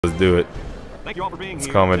Let's do it. Let's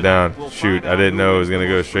calm it down. Shoot, I didn't know it was going to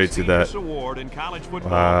go straight to that.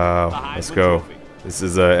 Wow, let's go. This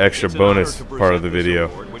is an extra bonus part of the video.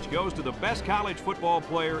 Which goes to the best college football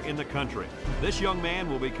player in the country. This young man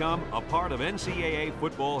will become a part of NCAA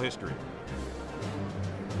football history.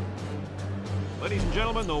 Ladies and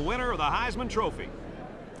gentlemen, the winner of the Heisman Trophy.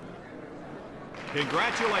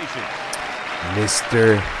 Congratulations.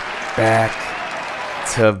 Mr.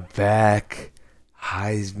 Back-to-back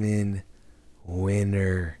Heisman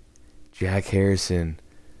winner, Jack Harrison.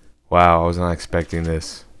 Wow, I was not expecting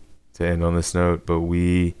this to end on this note, but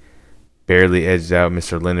we barely edged out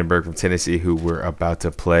Mr. Lindenberg from Tennessee, who we're about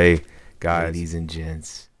to play. Guys, ladies and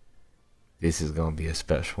gents, this is going to be a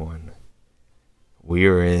special one. We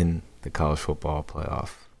are in the college football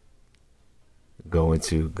playoff. Going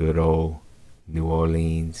to good old New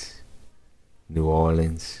Orleans,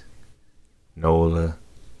 NOLA,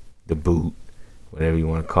 the boot, whatever you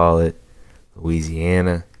want to call it,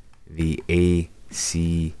 Louisiana, the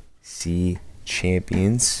ACC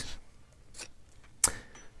champions,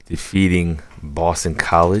 defeating Boston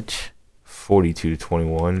College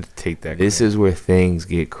 42-21 to take that. This is where things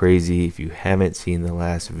get crazy. If you haven't seen the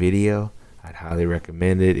last video, I'd highly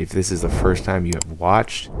recommend it. If this is the first time you have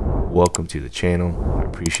watched, welcome to the channel. I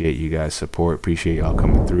appreciate you guys' support. Appreciate y'all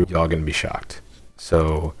coming through. Y'all gonna be shocked.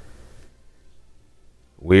 So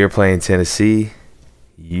we are playing Tennessee.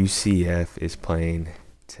 UCF is playing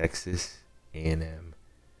Texas A&M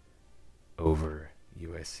over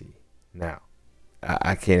USC. Now,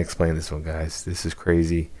 I can't explain this one, guys. This is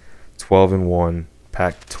crazy. 12-1,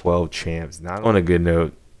 Pac-12 champs. Not on a good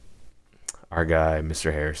note. Our guy,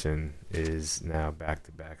 Mr. Harrison, is now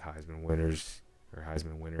back-to-back Heisman winners or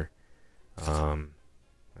Heisman winner. I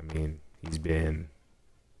mean, he's been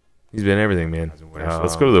everything, man. So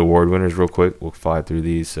let's go to the award winners real quick. We'll fly through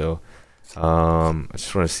these. So I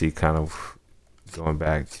just want to see kind of going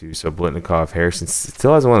back to Blitnikoff. Harrison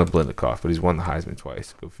still hasn't won the Blitnikoff, but he's won the Heisman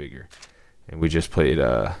twice. Go figure. And we just played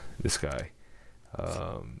this guy.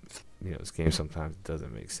 You know, this game sometimes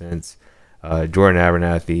doesn't make sense. Jordan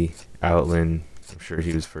Abernathy, Outland. I'm sure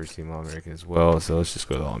he was first team All-American as well. So let's just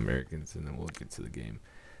go to All-Americans and then we'll get to the game.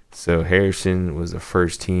 So Harrison was the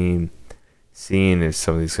first team. Seeing if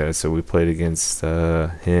some of these guys, so we played against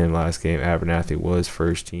him last game. Abernathy was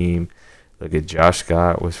first team. Look at Josh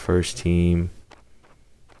Scott was first team.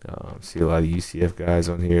 See a lot of UCF guys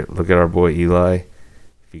on here. Look at our boy Eli.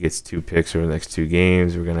 If he gets 2 picks over the next 2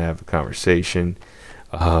 games, we're gonna have a conversation.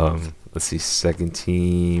 Let's see, second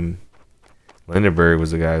team. Lindenberg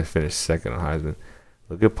was the guy who finished second on Heisman.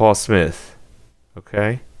 Look at Paul Smith.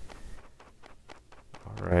 Okay.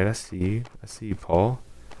 All right, I see you. I see you, Paul.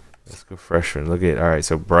 Let's go freshman. Look at, all right,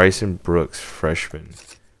 so Bryson Brooks, freshman,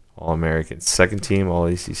 All-American. Second team,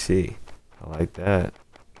 All-ACC. I like that.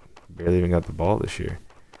 Barely even got the ball this year.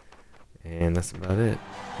 And that's about it.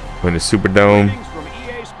 Win the Superdome.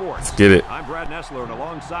 Let's get it. I'm Brad Nessler, and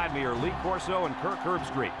alongside me are Lee Corso and Kirk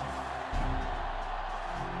Herbstreit.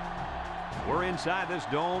 We're inside this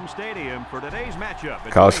dome stadium for today's matchup.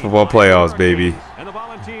 College football playoffs, baby. And the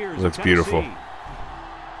Volunteers. Looks beautiful.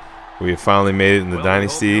 We have finally made it in the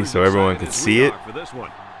Dynasty, so everyone can see it. For this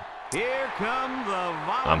one. Here come the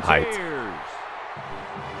Volunteers. I'm hyped.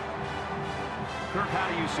 Kirk, how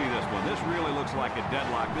do you see this one? This really looks like a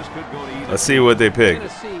deadlock. This could go to either. Let's see what they pick.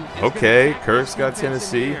 Okay, Kirk's got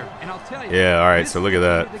Tennessee. Yeah, all right, so look at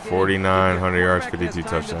that. 4,900 yards, 52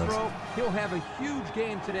 touchdowns. He'll have a huge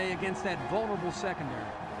game today against that vulnerable secondary.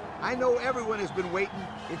 I know everyone has been waiting.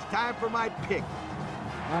 It's time for my pick.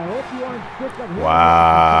 I hope you aren't sick of him.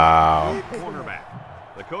 Wow. Cornerback.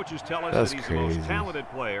 The coaches tell us That's that he's crazy. the most talented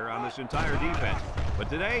player on this entire defense. But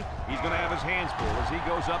today, he's going to have his hands full as he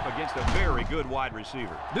goes up against a very good wide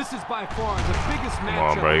receiver. This is by far the biggest matchup. Come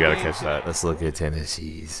on, bro, you got to catch that. Let's look at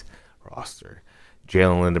Tennessee's roster.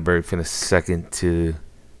 Jalen Lindenberg finished second in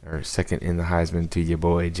the Heisman to your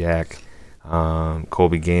boy Jack.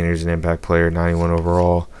 Colby Gaynor's an impact player, 91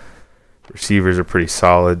 overall. Receivers are pretty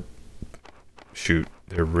solid. Shoot,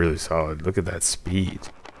 they're really solid. Look at that speed.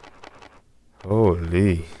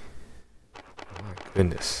 Holy. Oh my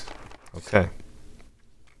goodness. Okay.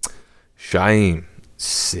 Shaim,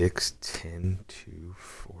 6'10",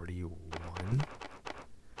 241.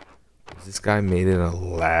 Is this guy made in a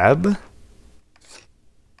lab?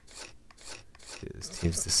 Dude, this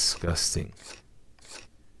team's disgusting.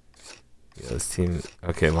 Yeah, this team.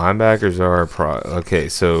 Okay, linebackers are okay,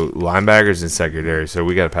 so linebackers and secondary. So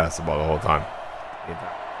we got to pass the ball the whole time.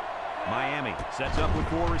 Miami sets up with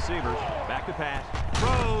 4 receivers. Back to pass.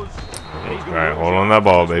 Throws. All right, hold on to that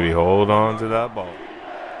ball, baby. Hold on to that ball.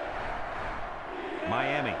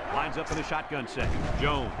 Miami lines up in a shotgun set.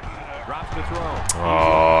 Jones drops to throw.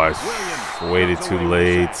 Oh, I waited too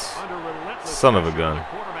late. Son of a gun.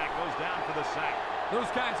 Quarterback goes down for the sack. Those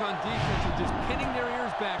guys on defense are just pinning their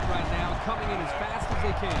ears back right now, coming in as fast as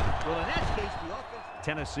they can. Well, in that case, the offense...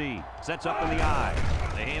 Tennessee sets up in the eye.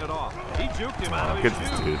 They hand it off. He juked him out of his Get this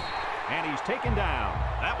shoes. dude. And he's taken down.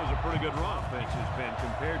 That was a pretty good run. Offense has been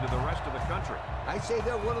compared to the rest of the country. I say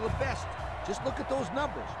they're one of the best. Just look at those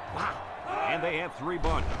numbers. Wow. And they have 3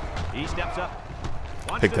 bunch. He steps up.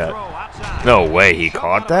 Wants Pick to that. throw outside. No way, he Shot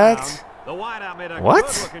caught out of that? bounds. The wideout made a What?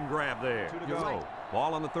 good-looking grab there. 2 to go.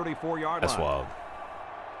 Ball on the 34-yard line. That's wild.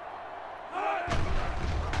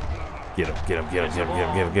 Get him, get him, get him, get him, get him,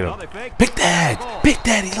 get him, get him. Pick that! Pick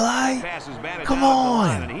that, Eli! Come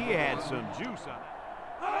on! And he had some juice on it.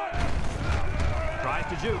 Tries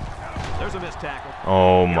to juke. There's a missed tackle.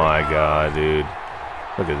 Oh my god, dude.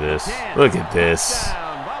 Look at this. Look at this.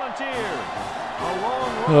 Down, Volunteers. A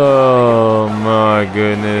long run. Oh my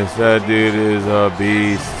goodness. That dude is a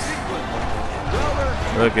beast.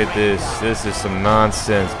 Look at this. This is some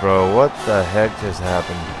nonsense, bro. What the heck just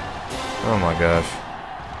happened? Oh my gosh.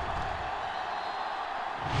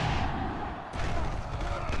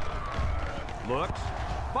 Looks.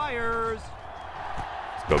 Fires.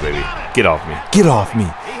 Let's go, baby. Get off me. Get off me.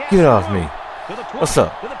 Get off me. What's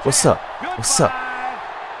up? What's up? What's up?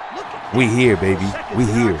 We here, baby. We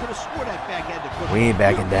here. We ain't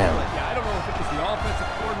backing down. Yeah, I don't know if it was the offensive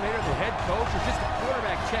coordinator, the head coach, or just the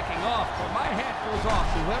quarterback checking off, but my hat goes off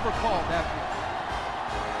to whoever called that.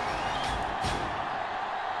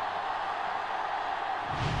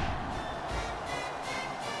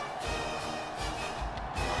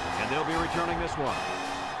 And they'll be returning this one.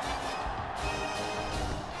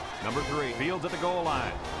 Number 3, Fields at the goal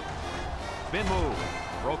line. Spin move.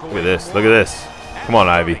 Broke away. Look at this. Look at this. Come on,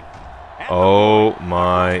 Ivy. Oh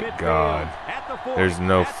my god. There's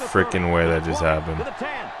no freaking way that just happened.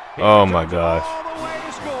 Oh my gosh.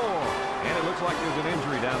 And it looks like there's an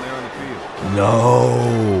injury down there on the field.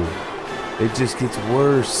 No. It just gets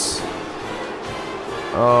worse.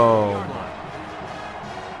 Oh.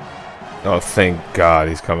 Oh, thank God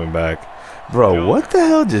he's coming back. Bro, what the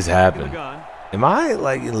hell just happened? Am I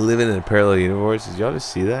like living in a parallel universe? Did y'all just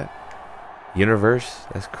see that? Universe?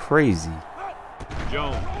 That's crazy.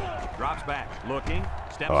 Jones drops back, looking.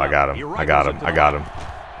 Oh, I got him. I got him. I got him.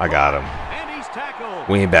 I got him. And he's tackled.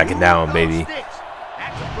 We ain't backing down, baby.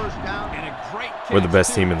 That's a first down. And a great catch. We're the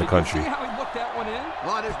best team in the country. See how he looked that one in?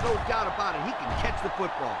 Oh, there's no doubt about it. He can catch the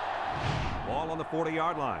football. Ball on the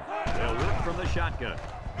 40-yard line. They'll work from the shotgun.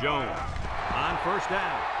 Jones on first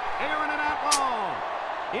down. Airing it out long.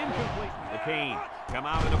 Incomplete. The Canes come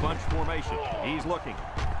out in a bunch formation. He's looking.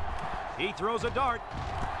 He throws a dart.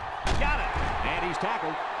 Got it. And he's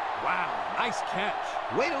tackled. Wow, nice catch.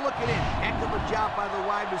 Way to look it in. Heck of a job by the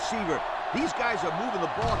wide receiver. These guys are moving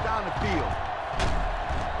the ball down the field.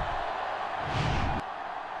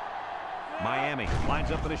 Miami lines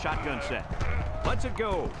up in a shotgun set. Lets it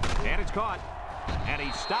go. And it's caught. And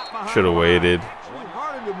he's stopped behind. Should have waited. It's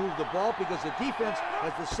harder to move the ball because the defense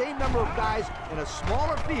has the same number of guys in a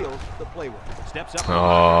smaller field to play with. Steps up.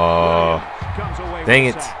 Oh, Comes away dang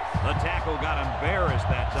with it. the sack. The tackle got embarrassed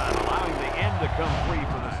that time, allowing the end to come free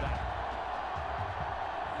for the sack.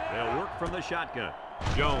 They'll work from the shotgun.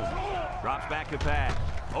 Jones drops back to pass.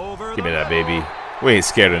 Over. Give me that, baby. We ain't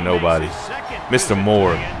scared of nobody. Mr.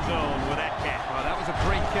 Moore. Well, that was a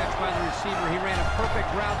great catch by the receiver. He ran a perfect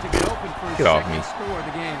route to get open for his Get off second me. score of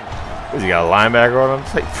the game. What, he got a linebacker on him?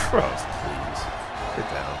 It's like, bro, please. Get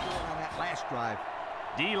down. On that last drive.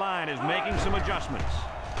 D-line is making some adjustments.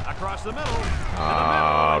 Across the middle.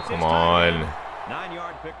 Oh, come on.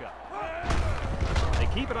 9-yard pickup. They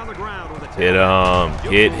keep it on the ground with a Hit him.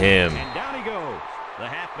 Hit him. And down he goes. The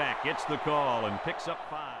halfback gets the call and picks up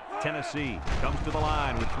 5. Tennessee comes to the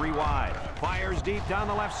line with 3 wide. Fires deep down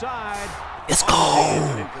the left side. Let's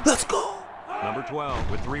go. Let's go. Number 12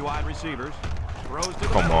 with 3 wide receivers. Throws to the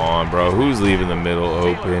Come middle. on, bro. Who's leaving the middle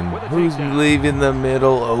open? Who's leaving the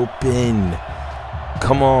middle open?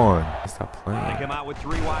 Come on. Stop They playing. come out with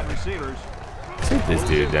 3 wide receivers. Take this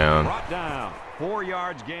dude down. Brought down. 4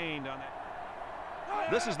 yards gained on that.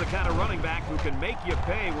 This is the kind of running back who can make you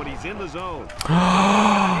pay when he's in the zone.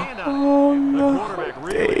 Oh, no. The quarterback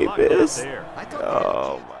really lucked out Davis. there.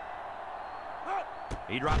 Oh,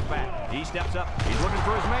 He drops back. He steps up. He's looking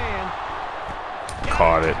for his man.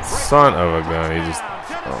 caught it. Son of a gun. He just,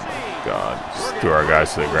 oh my God. Just threw our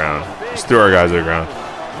guys to the ground. Just threw our guys to the ground.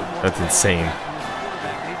 That's insane.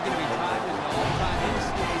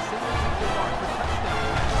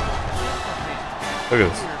 Look at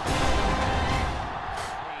this.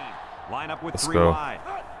 Line up with Let's 3 go. wide.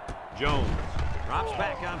 Jones Drops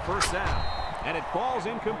back on first down, and it falls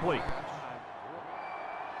incomplete.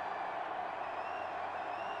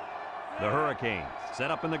 The Hurricanes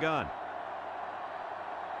set up in the gun.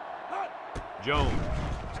 Jones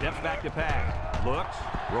steps back to pass, looks,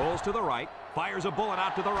 rolls to the right, fires a bullet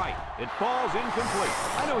out to the right. It falls incomplete.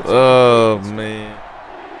 I know it's man.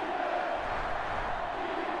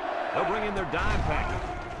 They'll bring in their dime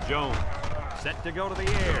package. Jones set to go to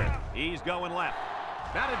the air. He's going left.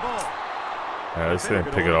 Batted ball. Let's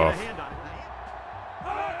pick it off.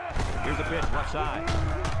 Here's a pitch left side.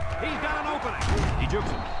 He's got an opening. He jukes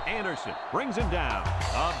him. Anderson brings him down.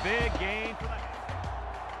 A big gain for the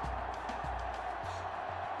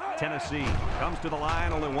Tennessee comes to the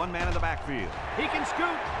line. Only one man in the backfield. He can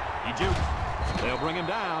scoot. He jukes. They'll bring him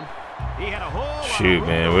down. He had a whole shoot,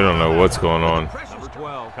 man. We don't know what's going on. Number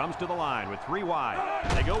 12 comes to the line with 3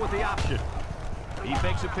 wide. They go with the option. He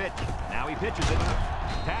fakes a pitch. Now he pitches it.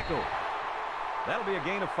 Tackle. That'll be a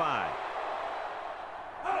gain of 5.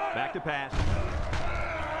 Back to pass.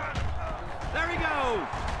 There he goes.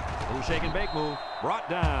 Little shake and bake move. Brought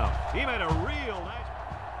down. He made a real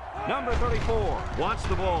nice. Number 34 wants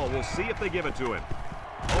the ball. We'll see if they give it to him.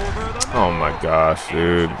 Over the middle. Oh my gosh,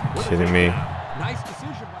 dude. Kidding me. Nice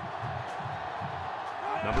decision.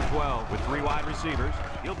 Number 12 with 3 wide receivers.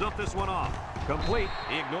 He'll dump this one off. Complete.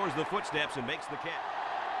 He ignores the footsteps and makes the catch.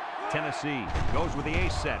 Tennessee goes with the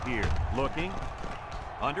ace set here. Looking.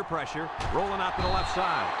 Under pressure. Rolling out to the left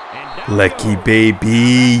side. And down Lucky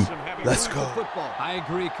baby. Let's go. I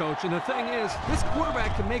agree, Coach. And the thing is, this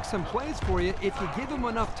quarterback can make some plays for you if you give him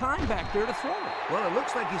enough time back there to throw it. Well, it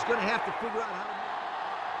looks like he's going to have to figure out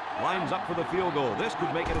how to... Lines up for the field goal. This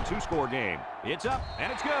could make it a 2-score game. It's up,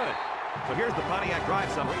 and it's good. So here's the Pontiac drive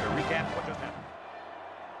summary to recap what just happened.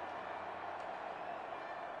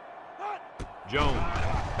 Jones,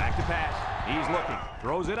 back to pass. He's looking.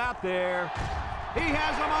 Throws it out there. He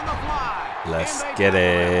has him on the fly. Let's get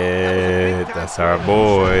it. That's our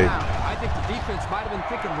boy. I think the defense might have been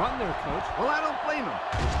thinking run there, Coach. Well, I don't blame him.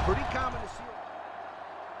 It's pretty common to see.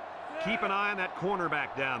 Keep an eye on that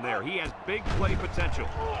cornerback down there. He has big play potential.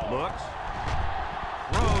 Looks.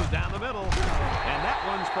 Throws down the middle. And that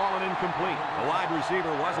one's fallen incomplete. The wide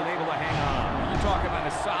receiver wasn't able to hang on. You're talking about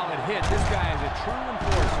a solid hit. This guy is a true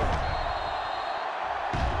enforcer.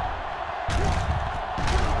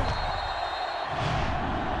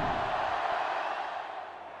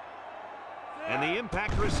 And the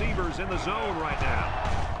impact receivers in the zone right now.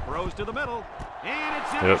 Throws to the middle. And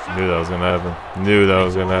it's Yep, knew that was going to happen. Knew that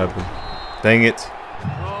was going to happen. Dang it.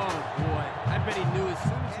 Oh, boy. I bet he knew as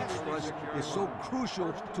soon as he Pass was rush is so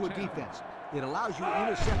crucial to a defense. It allows you to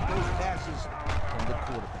intercept those passes from the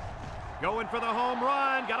quarterback. Going for the home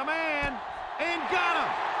run. Got a man. And got him.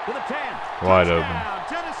 To the 10. Wide Touchdown,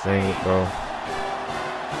 open. Tennessee. Dang it, bro.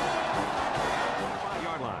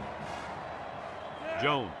 5-yard line.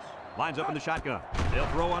 Jones lines up in the shotgun. They'll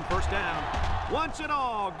throw on first down. Once and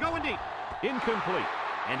all. Going deep. Incomplete.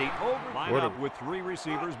 And he line up with 3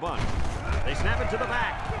 receivers bunt. They snap it to the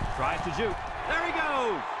back. Tries to shoot. There he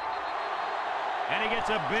goes. And he gets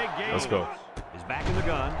a big gain. Let's go. Is back in the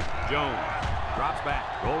gun. Jones drops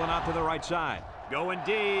back. Rolling out to the right side. Going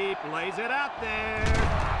deep. Lays it out there.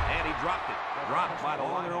 And he dropped it. Dropped by the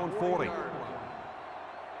on their own 40.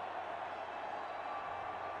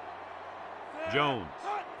 Jones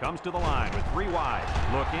comes to the line with 3 wide.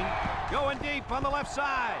 Looking. Going deep on the left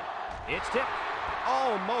side. It's tipped.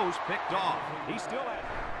 Almost picked off. He's still at it.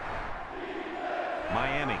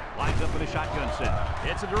 Miami lines up in a shotgun set.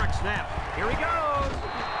 It's a direct snap. Here he goes.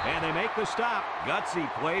 And they make the stop. Gutsy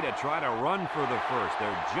play to try to run for the first.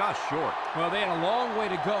 They're just short. Well, they had a long way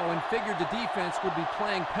to go and figured the defense would be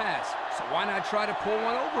playing pass. So why not try to pull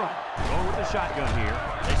one over on them? Going with the shotgun here.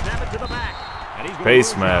 They snap it to the back. And he's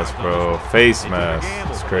Face mask, bro. Face mask.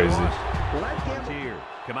 It's crazy. Here,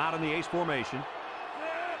 come out in the ace formation.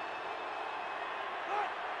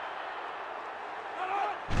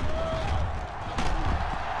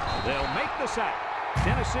 They'll make the sack.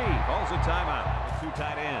 Tennessee calls a timeout. 2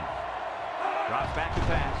 tight end. Drops back to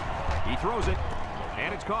pass. He throws it.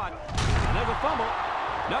 And it's caught. And there's a fumble.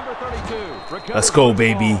 Number 32. Let's go,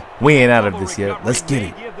 baby. We ain't out of this yet. Let's get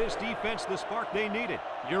it. Give this defense the spark they needed.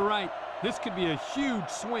 You're right. This could be a huge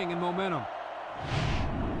swing in momentum.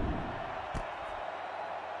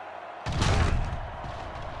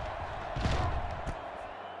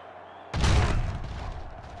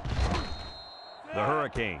 The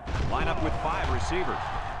Hurricanes line up with 5 receivers.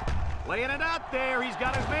 Laying it out there. He's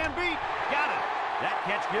got his man beat. Got it. That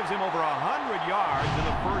catch gives him over 100 yards in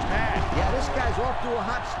the first half. Yeah, this guy's off to a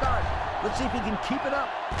hot start. Let's see if he can keep it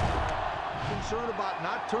up. Concerned about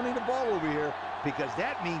not turning the ball over here because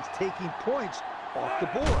that means taking points off the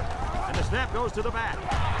board. And the snap goes to the back.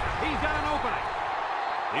 He's got an opening.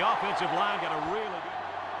 The offensive line got a really good...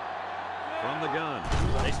 From the gun.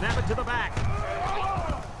 They snap it to the back.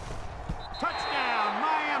 Touchdown,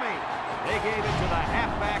 Miami. They gave it to the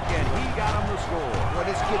halfback, and he got him the score. Well,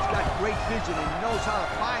 this kid's got great vision and knows how to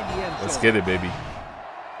find the end zone. Let's get it, baby.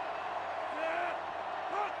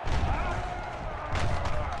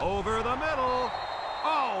 Over the middle.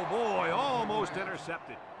 Oh, boy, almost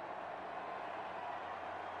intercepted.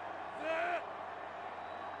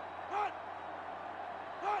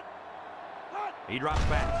 He drops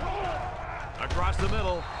back. Across the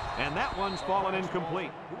middle, and that one's fallen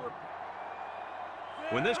incomplete.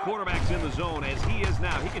 When this quarterback's in the zone, as he is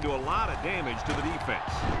now, he can do a lot of damage to the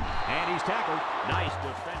defense. And he's tackled. Nice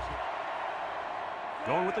defensive.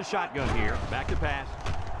 Going with the shotgun here. Back to pass.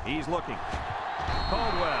 He's looking.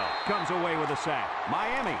 Caldwell comes away with a sack.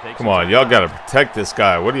 Miami takes. Come on, y'all got to protect this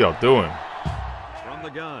guy. What are y'all doing? From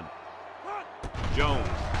the gun. Jones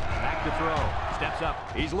back to throw. Steps up.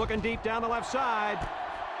 He's looking deep down the left side.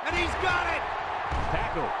 And he's got it.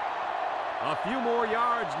 Tackle. A few more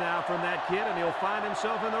yards now from that kid, and he'll find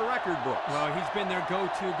himself in the record books. Well, he's been their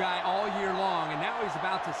go-to guy all year long, and now he's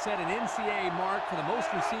about to set an NCAA mark for the most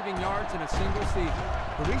receiving yards in a single season.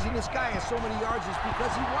 The reason this guy has so many yards is because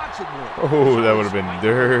he wants it more. Oh, that would have been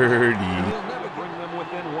dirty. He'll never bring them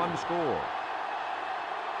within one score.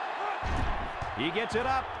 He gets it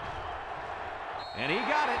up, and he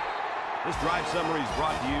got it. This drive summary is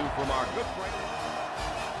brought to you from our good friend.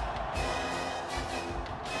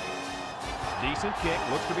 Decent kick,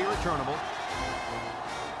 looks to be returnable.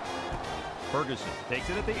 Ferguson takes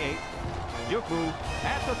it at the 8. Juku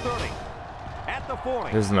at the 30. At the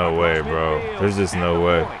 40. There's no way, bro. There's just no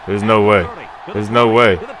way. There's no way. There's no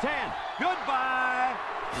way. To the 10. Goodbye.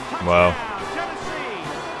 Wow. Touchdown, Tennessee.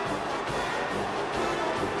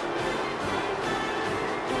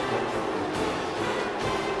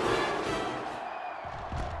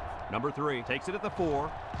 Number 3 takes it at the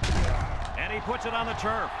 4. And he puts it on the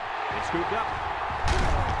turf. It's scooped up.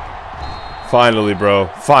 Finally, bro.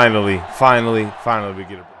 Finally we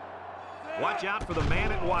get it. Watch out for the man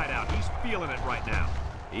at wideout. He's feeling it right now.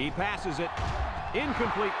 He passes it.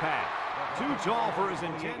 Incomplete pass. Too tall for his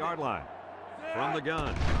 10-yard line. From the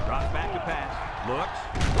gun. Drops back to pass. Looks.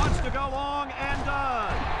 Wants to go long and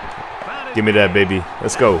does. Give me that, baby.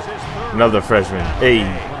 Let's go. Another freshman. Hey.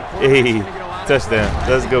 Touchdown.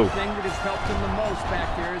 Let's go. The thing that has helped him the most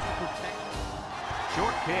back there is to protect.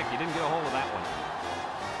 Short kick. He didn't get a hold of that one.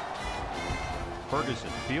 Ferguson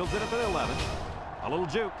fields it at the 11. A little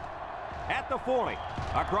juke. At the 40.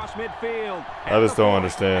 Across midfield. I just don't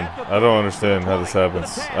understand. I don't understand how this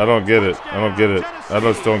happens. I don't get it. I don't get it. I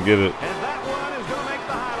just don't get it. And that one is going to make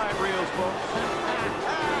the highlight reels, folks.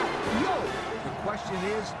 The question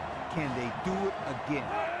is, can they do it again?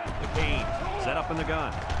 The Canes set up in the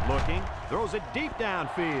gun. Looking. Throws it deep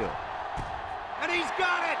downfield. And he's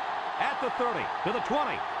got it. At the 30. To the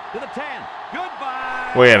 20. To the 10.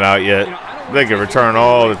 Goodbye. We ain't out yet. They can return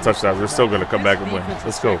all the touchdowns. We're still going to come back and win.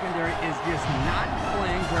 Let's go. Secondary is just not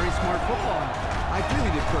playing very smart football. I agree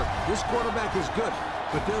with you, Kirk. This quarterback is good,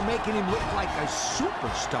 but they're making him look like a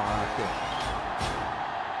superstar out there.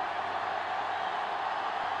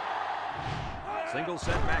 Single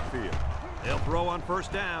set backfield. They'll throw on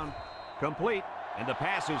first down. Complete. And the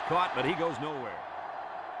pass is caught, but he goes nowhere.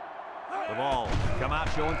 The ball come out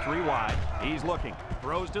showing 3 wide. He's looking.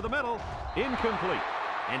 Throws to the middle. Incomplete.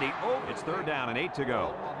 And it's third down and 8 to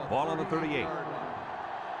go. Ball on the 38.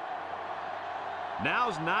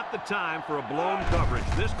 Now's not the time for a blown coverage.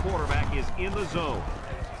 This quarterback is in the zone.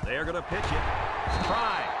 They're going to pitch it.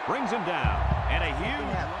 Try. Brings him down. And a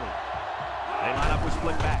huge... They line up with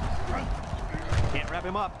split backs. Can't wrap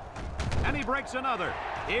him up. And he breaks another.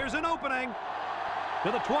 Here's an opening.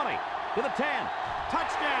 To the 20. To the 10.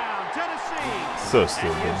 Touchdown, Tennessee. So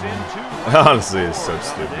stupid. Honestly, it's so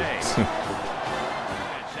stupid. It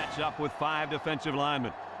sets up with 5 defensive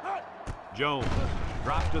linemen. Jones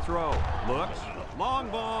drops to throw. Looks. Long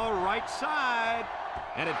ball right side.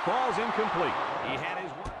 And it falls incomplete. He had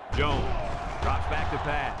his work. Jones drops back to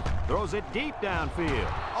pass. Throws it deep downfield.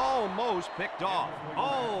 Almost picked off.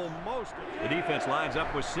 Almost. The defense lines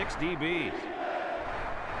up with 6 DBs.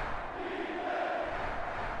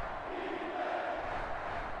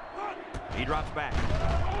 He drops back.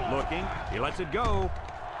 Looking. He lets it go.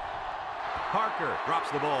 Parker drops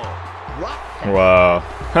the ball. Wow.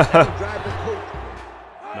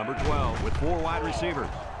 Number 12 with 4 wide receivers.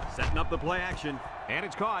 Setting up the play action. And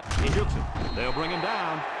it's caught. He jukes him. They'll bring him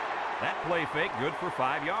down. That play fake good for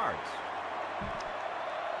 5 yards.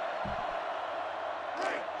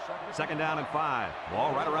 Second down and 5.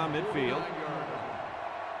 Ball right around midfield.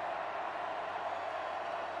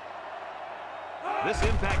 This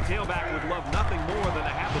impact tailback would love nothing more than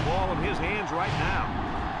to have the ball in his hands right now.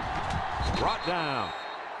 Brought down.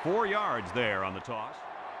 4 yards there on the toss.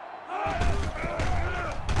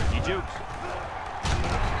 He jukes.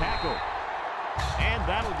 Tackle. And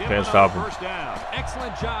that'll give him a first down.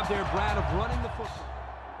 Excellent job there, Brad, of running the football.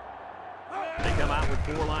 They come out with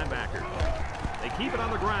 4 linebackers. They keep it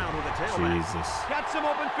on the ground with a tailback. Jesus. Got some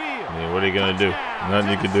open field. Yeah, what are you going to do?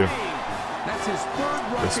 Nothing you can do. That's his third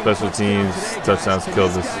The special teams touchdowns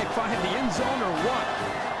killed us. Find the end zone or what?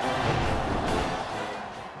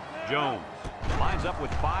 Jones lines up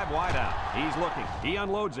with 5 wide out. He's looking. He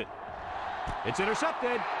unloads it. It's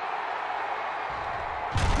intercepted.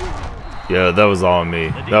 Yeah, that was all on me.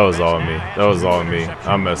 That was all on me. That was all on me.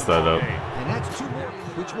 I messed that up. And that's 2 more.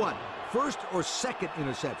 Which one? First or second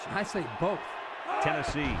interception? I say both.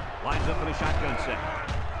 Tennessee lines up in a shotgun set.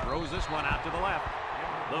 Throws this one out to the left.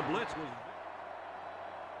 The blitz was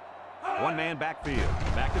 1-man backfield.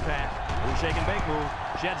 Back to pass. Little shake and bake move.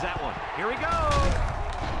 Sheds that one. Here he goes.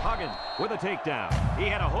 Huggins with a takedown. He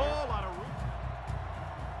had a whole lot of room.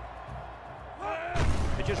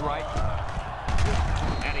 Pitch is right.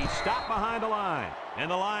 And he stopped behind the line. And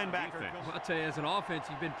the linebacker. Well, I'll tell you, as an offense,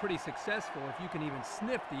 you've been pretty successful if you can even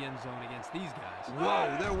sniff the end zone against these guys.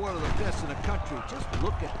 Whoa, they're one of the best in the country. Just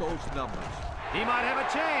look at those numbers. He might have a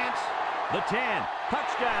chance. The 10.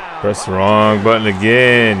 Touchdown. Press the wrong button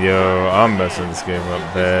again, yo. I'm messing this game up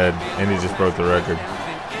bad. And he just broke the record.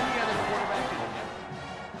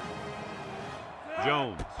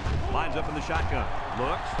 Jones lines up in the shotgun.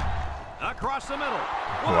 Looks. Across the middle.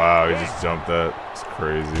 Wow, he just jumped that. It's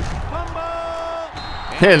crazy. Fumble.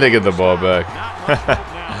 And they get the ball back.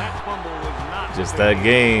 That fumble was not Just that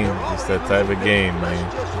game. Just that type of game, man.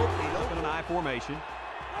 in an I formation.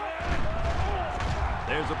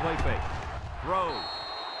 There's a play fake. Throws.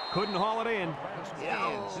 Couldn't haul it in.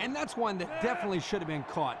 And that's one that definitely should have been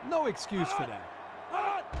caught. No excuse for that.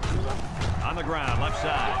 On the ground, left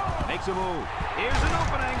side. Makes a move. Here's an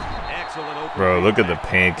opening. Excellent opening. Bro, look at the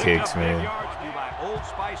pancakes, man. Yards to by Old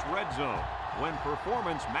Spice Red Zone. When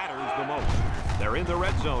performance matters the most. They're in the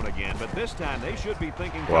red zone again, but this time they should be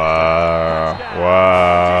thinking. Wow.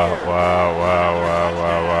 Wow. Wow. Wow. Wow.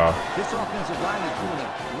 Wow. Wow. This offensive line is doing a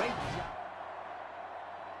great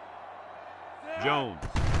job. Jones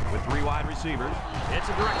with 3 wide receivers. It's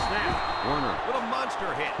a direct snap. Werner with a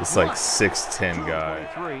monster hit. It's like 6'10" guy.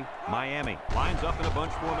 3. Miami lines up in a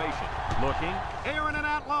bunch formation. Looking. Aaron and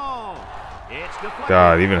out long. It's deflected.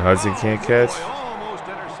 God, even Hudson can't catch. Boy, almost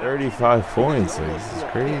intercepted. 35 points. Like, this is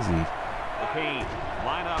crazy. The Canes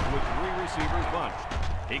line up with 3 receivers bunched.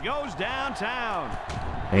 He goes downtown.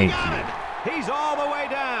 Thank Got you. it. He's all the way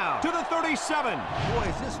down to the 37. Boy,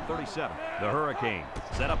 is this 37. The Hurricane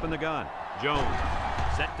set up in the gun. Jones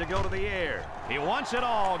set to go to the air. He wants it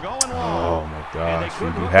all going long. Oh my And they gosh,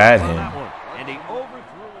 couldn't you hook had up on him. that one. And he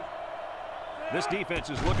overthrew it. This defense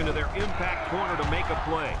is looking to their impact corner to make a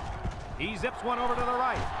play. He zips one over to the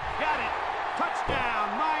right. Got it.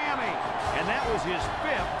 Touchdown, Miami. And that was his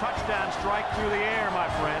 5th touchdown strike through the air, my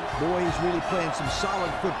friend. Boy, he's really playing some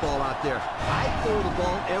solid football out there. I'd throw the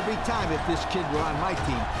ball every time if this kid were on my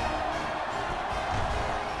team.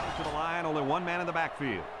 To the line, only 1 man in the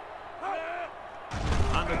backfield.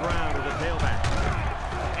 On the ground with the tailback.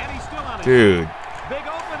 And he's still on his Dude. Big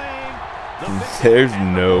opening. There's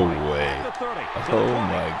no way. Oh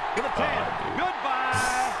my God, dude.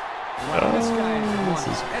 Goodbye. This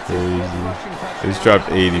is crazy. He's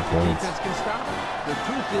dropped 80 points. The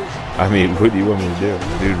truth is, I mean, what do you want me to do?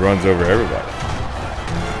 Dude runs over everybody.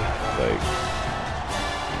 Like,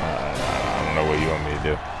 I don't know what you want me to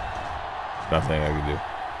do. There's nothing I can do.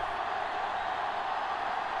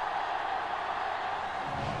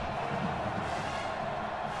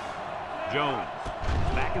 Jones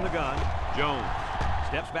back in the gun. Jones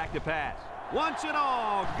steps back to pass. Wants it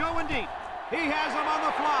all. Going deep. He has him on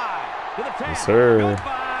the fly. To the 10. Yes, sir.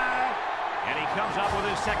 Goodbye. And he comes up with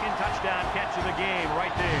his 2nd touchdown catch of the game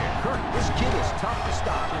right there. Kurt, this kid is tough to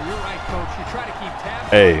stop. Yeah, you're right, Coach. You try to keep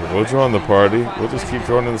tabs. Hey, we'll join the party. We'll just keep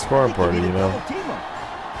joining the scoring party, you know.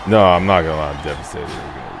 No, I'm not gonna lie. I'm devastated.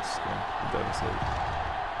 We're gonna lose this game. I'm devastated.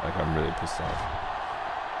 Like, I'm really pissed off.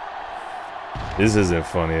 This isn't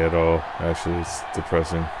funny at all. Actually, it's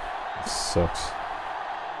depressing. It sucks.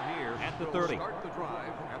 Here at the 30. Start the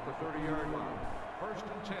drive at the 30-yard line. 1st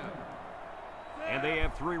and 10. And they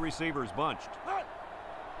have 3 receivers bunched.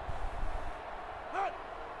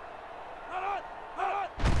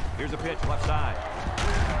 Here's a pitch left side.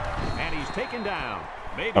 And he's taken down.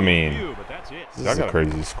 Maybe I mean, a few, but that's it. This is the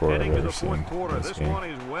craziest score I've Heading to ever the seen 4th quarter. in this This game. one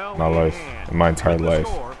is well My life, in my entire With the life.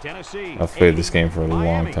 score, Tennessee I've played this 80, game for a long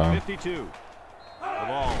Miami time. 52. The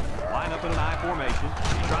ball line up up in an I formation.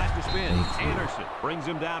 He tries to spin. Anderson brings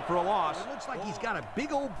him down for a loss. It looks like he's got a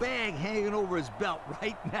big old bag hanging over his belt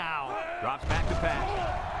right now. Drops back to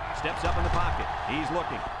pass. Steps up in the pocket. He's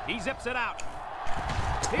looking. He zips it out.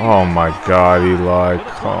 Oh my God, Eli, To the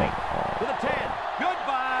come 20, on. to the 10.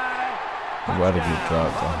 Goodbye. Why did he Touchdown,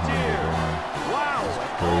 drop the Volunteers. 100? Wow.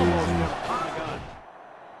 Crazy. Almost on the gun.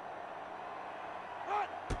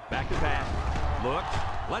 Back to pass. Looks.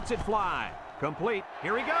 Lets it fly. Complete.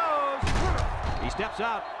 Here he goes. He steps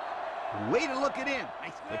out. Way to look it in.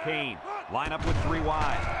 The Cane. Line up with 3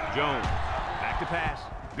 wide. Jones. Back to pass.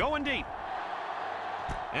 Going deep.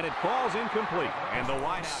 And it falls incomplete. And the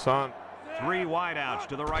wideout. Son. 3 wideouts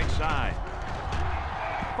to the right side.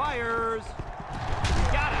 Fires.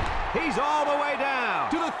 Got it. He's all the way down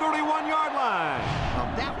to the 31-yard line.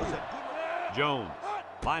 That was a good... Jones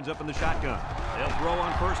lines up in the shotgun. They'll throw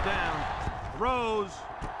on first down. Throws.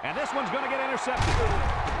 And this one's going to get intercepted.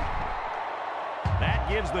 That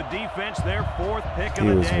gives the defense their 4th pick of He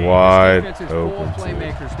the was day. wide This defense is full of open.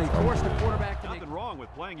 playmakers. They force the quarterback to make... Nothing wrong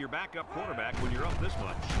with playing your backup quarterback when you're up this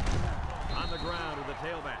much. On the ground with the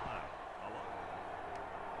tailback.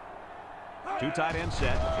 2 tight end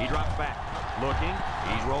set. He drops back. Looking.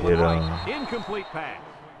 He's rolling right. Incomplete pass.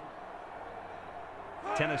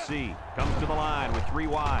 Tennessee comes to the line with 3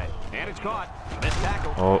 wide. And it's caught. Missed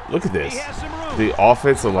tackle. Oh, look at He this. has some room. The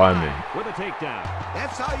offensive lineman. With a takedown.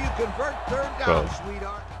 That's how you convert 3rd down, Bro.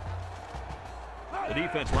 sweetheart. The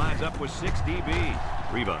defense lines up with 6 DB.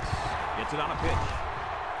 Rivas gets it on a pitch.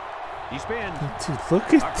 He spins. Dude,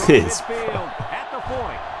 look at Across this. midfield at the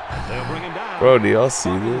 40. They'll bring him down. Bro, do y'all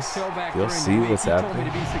see this? Y'all see what's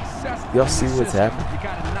happening? Y'all see what's happening? You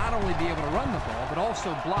got to not only be able to run the ball, but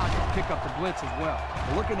also block and pick up the blitz as well.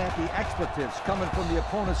 Looking at the expletives coming from the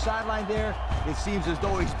opponent's sideline there, it seems as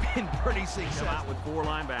though he's been pretty Come successful. out with 4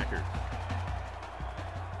 linebackers.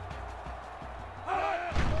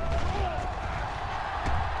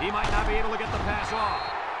 He might not be able to get the pass off.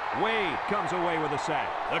 Wade comes away with a sack.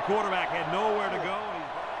 The quarterback had nowhere to go.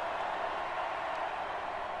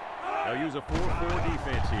 They'll use a 4-4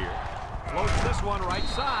 defense here. Floats this one right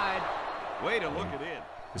side. Way to look it in.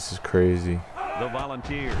 This is crazy. The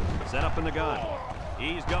Volunteers set up in the gun.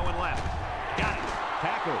 He's going left. Got it.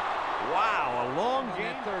 Tackle. Wow, a long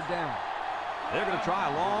game. 3rd down. They're going to try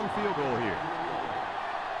a long field goal here.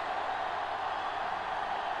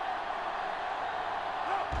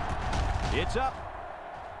 It's up.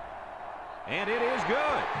 And it is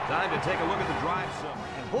good. Time to take a look at the drive some.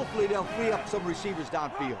 And hopefully they'll free up some receivers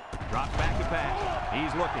downfield. Drops back to pass.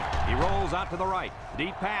 He's looking. He rolls out to the right.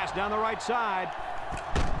 Deep pass down the right side.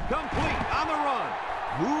 Complete on the run.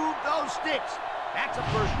 Move those sticks. That's a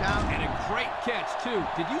 1st down. And a great catch, too.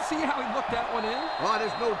 Did you see how he looked that one in? Oh,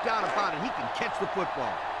 there's no doubt about it. He can catch the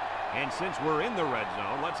football. And since we're in the red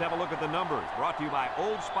zone, let's have a look at the numbers. Brought to you by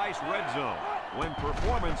Old Spice Red Zone. When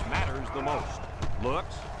performance matters the most.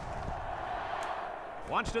 Looks.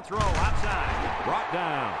 Wants to throw outside. Brought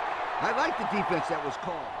down. I like the defense that was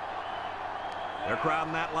called. They're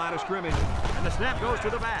crowding that line of scrimmage. And the snap goes to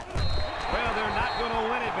the back. Well, they're not going to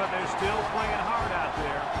win it, but they're still playing hard out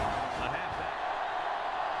there.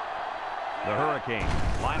 The Hurricanes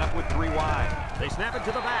line up with 3 wide. They snap it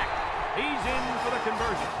to the back. He's in for the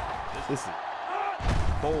conversion. This is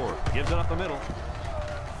Ford gives it up the middle.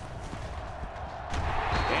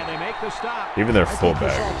 And they make the stop. Even their I think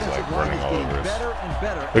fullback this is like offensive line running is all getting over us. better and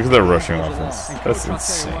better Look as at their the game rushing goes offense. along. That's Coach, I'll tell you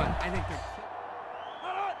insane. what, I think they're...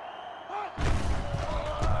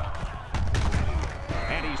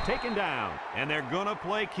 And he's taken down. And they're going to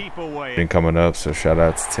play keep away. Been coming up, so shout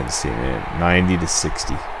out to Tennessee, man.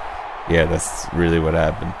 90-60. Yeah, that's really what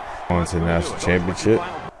happened. On to the national championship.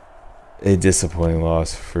 A disappointing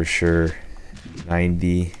loss for sure.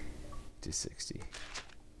 90-60.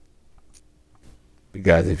 But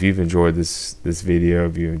guys, if you've enjoyed this video,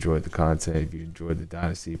 if you enjoyed the content, if you enjoyed the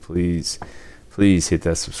Dynasty, please hit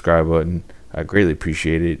that subscribe button. I greatly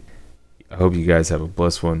appreciate it. I hope you guys have a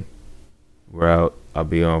blessed one. We're out. I'll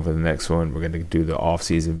be on for the next one. We're going to do the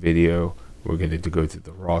off-season video. We're going to go through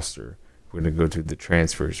the roster. We're going to go through the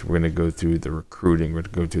transfers. We're going to go through the recruiting. We're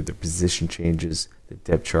going to go through the position changes, the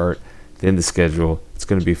depth chart, then the schedule. It's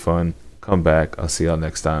going to be fun. Come back. I'll see y'all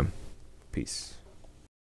next time. Peace.